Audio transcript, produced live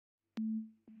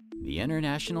The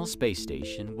International Space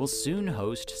Station will soon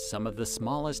host some of the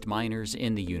smallest miners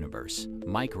in the universe,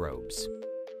 microbes.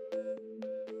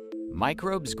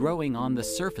 Microbes growing on the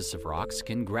surface of rocks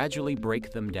can gradually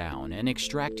break them down and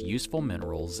extract useful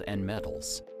minerals and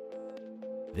metals.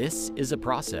 This is a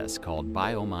process called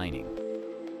biomining.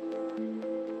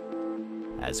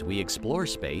 As we explore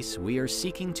space, we are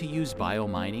seeking to use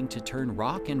biomining to turn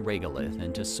rock and regolith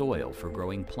into soil for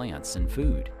growing plants and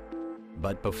food.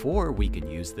 But before we can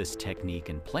use this technique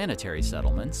in planetary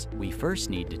settlements, we first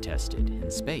need to test it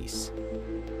in space.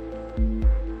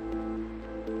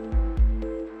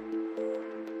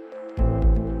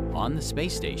 On the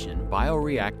space station,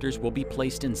 bioreactors will be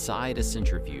placed inside a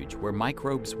centrifuge where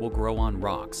microbes will grow on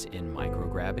rocks in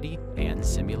microgravity and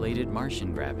simulated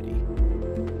Martian gravity.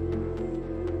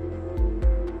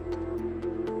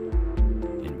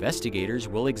 Investigators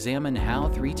will examine how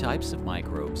 3 types of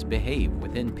microbes behave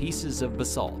within pieces of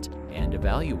basalt and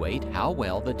evaluate how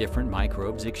well the different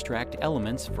microbes extract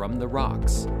elements from the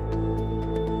rocks.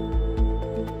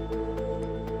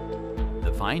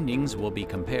 The findings will be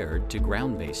compared to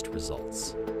ground-based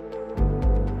results.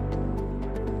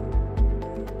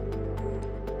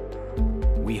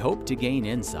 We hope to gain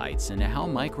insights into how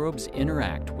microbes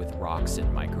interact with rocks in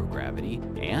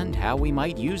microgravity and how we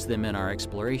might use them in our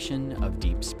exploration of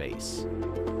deep space.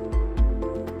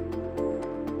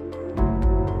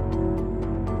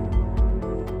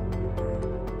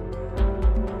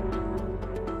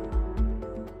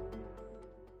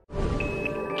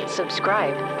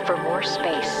 Subscribe for more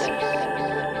space.